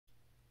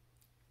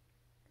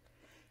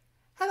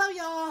Hello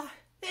y'all,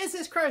 this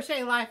is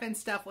Crochet Life and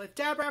Stuff with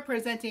Debra,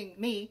 presenting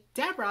me,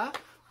 Debra,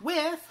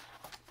 with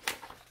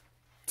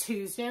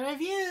Tuesday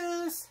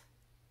Reviews.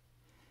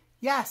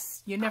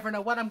 Yes, you never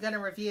know what I'm going to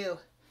review,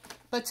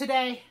 but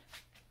today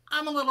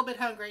I'm a little bit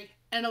hungry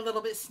and a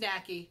little bit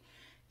snacky,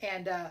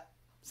 and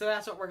so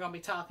that's what we're going to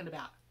be talking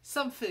about.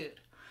 Some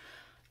food.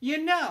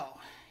 You know,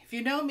 if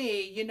you know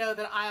me, you know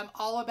that I am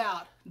all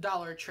about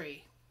Dollar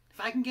Tree. If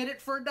I can get it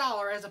for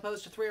 $1 as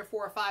opposed to $3 or $4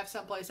 or $5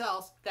 someplace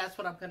else, that's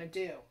what I'm going to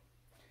do.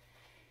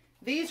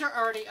 These are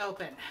already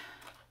open.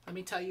 Let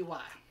me tell you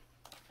why.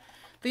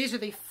 These are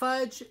the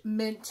fudge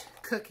mint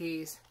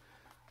cookies,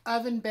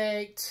 oven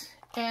baked,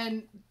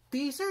 and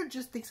these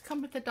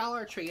come with the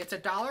Dollar Tree. It's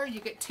 $1.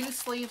 You get 2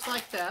 sleeves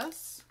like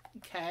this.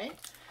 Okay.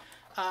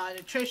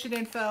 Nutrition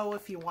info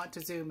if you want to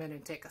zoom in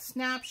and take a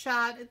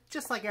snapshot,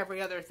 just like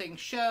every other thing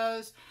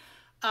shows.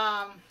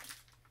 I'm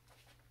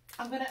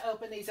going to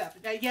open these up.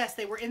 Now, yes,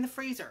 they were in the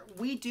freezer.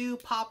 We do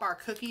pop our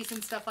cookies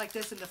and stuff like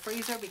this in the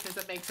freezer because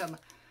it makes them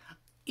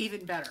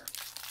even better.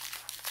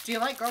 Do you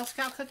like Girl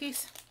Scout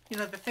cookies? You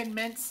know, the Thin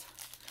Mints?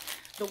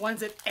 The ones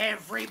that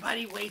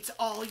everybody waits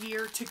all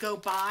year to go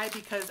buy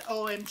because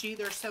OMG,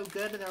 they're so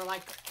good and they're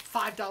like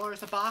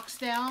 $5 a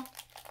box now.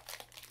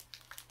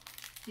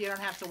 You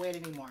don't have to wait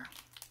anymore.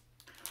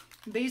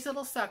 These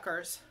little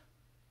suckers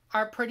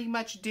are pretty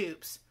much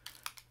dupes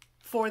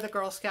for the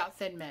Girl Scout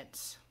Thin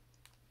Mints.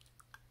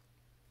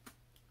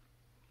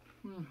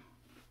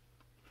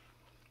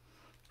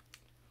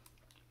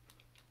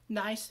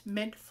 Nice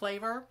mint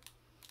flavor.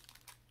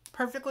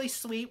 Perfectly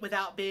sweet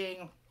without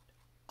being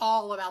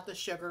all about the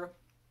sugar.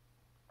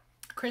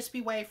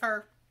 Crispy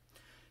wafer.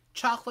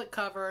 Chocolate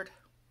covered.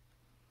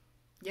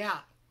 Yeah,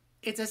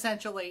 it's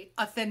essentially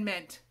a Thin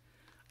Mint.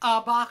 A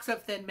box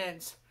of Thin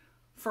Mints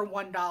for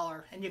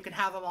 $1. And you can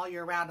have them all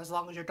year round as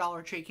long as your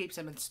Dollar Tree keeps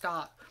them in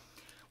stock.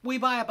 We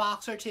buy a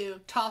box or two,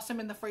 toss them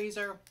in the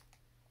freezer.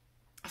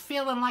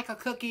 Feeling like a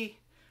cookie,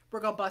 we're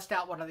going to bust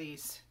out one of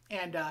these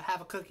and have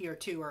a cookie or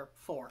 2 or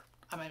 4.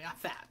 I mean, I'm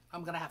fat.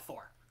 I'm going to have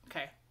 4.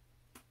 Okay.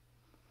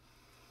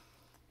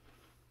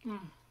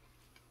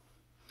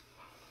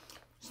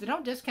 So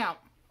don't discount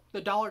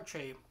the Dollar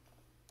Tree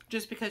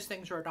just because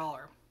things are $1.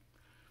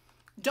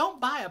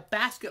 Don't buy a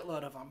basket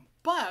load of them.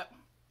 But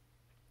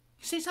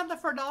you see something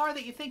for $1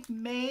 that you think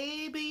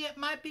maybe it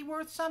might be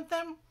worth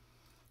something?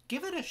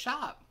 Give it a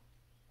shot.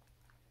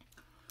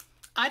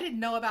 I didn't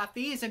know about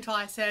these until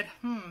I said,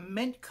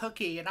 mint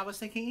cookie. And I was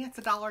thinking, yeah, it's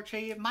a Dollar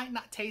Tree. It might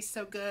not taste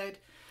so good.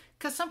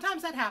 Because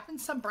sometimes that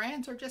happens. Some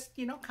brands are just,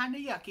 you know, kind of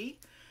yucky.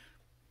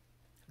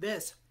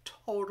 This,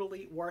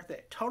 totally worth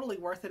it. Totally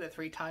worth it at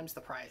 3 times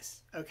the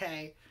price.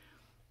 Okay?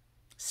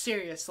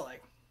 Seriously.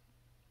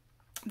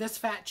 This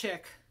fat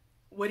chick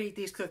would eat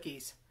these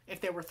cookies if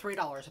they were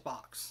 $3 a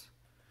box.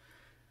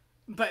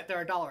 But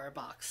they're $1 a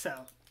box,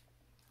 so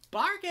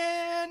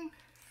bargain!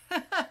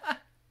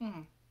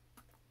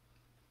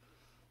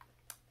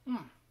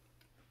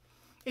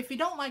 If you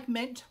don't like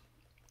mint,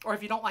 or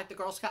if you don't like the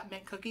Girl Scout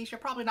mint cookies, you're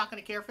probably not going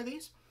to care for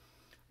these.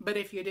 But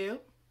if you do,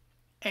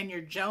 and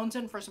you're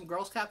jonesing for some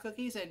Girl Scout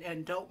cookies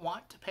and don't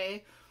want to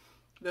pay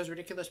those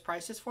ridiculous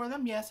prices for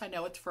them, yes, I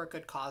know it's for a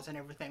good cause and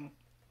everything.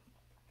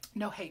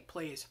 No hate,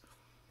 please.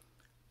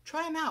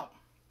 Try them out.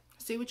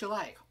 See what you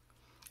like.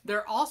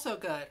 They're also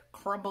good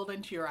crumbled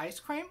into your ice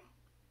cream.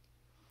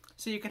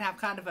 So you can have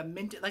kind of a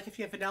mint, like if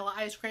you have vanilla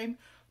ice cream,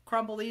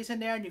 crumble these in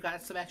there and you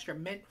got some extra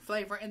mint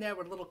flavor in there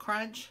with a little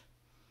crunch.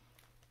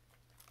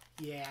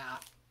 Yeah.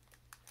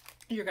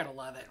 You're going to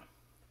love it.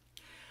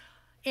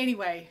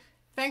 Anyway,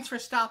 thanks for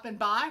stopping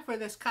by for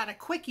this kind of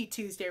quickie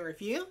Tuesday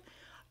review.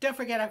 Don't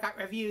forget I've got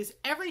reviews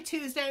every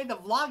Tuesday, the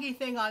vloggy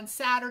thing on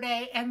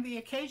Saturday, and the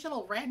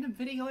occasional random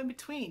video in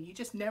between. You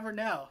just never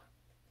know.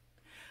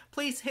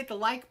 Please hit the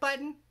like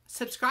button,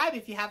 subscribe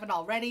if you haven't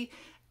already,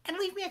 and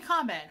leave me a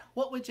comment.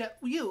 What would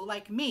you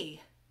like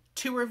me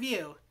to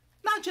review?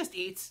 Not just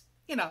eats,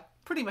 you know,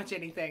 pretty much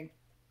anything.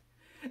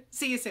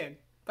 See you soon.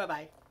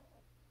 Bye-bye.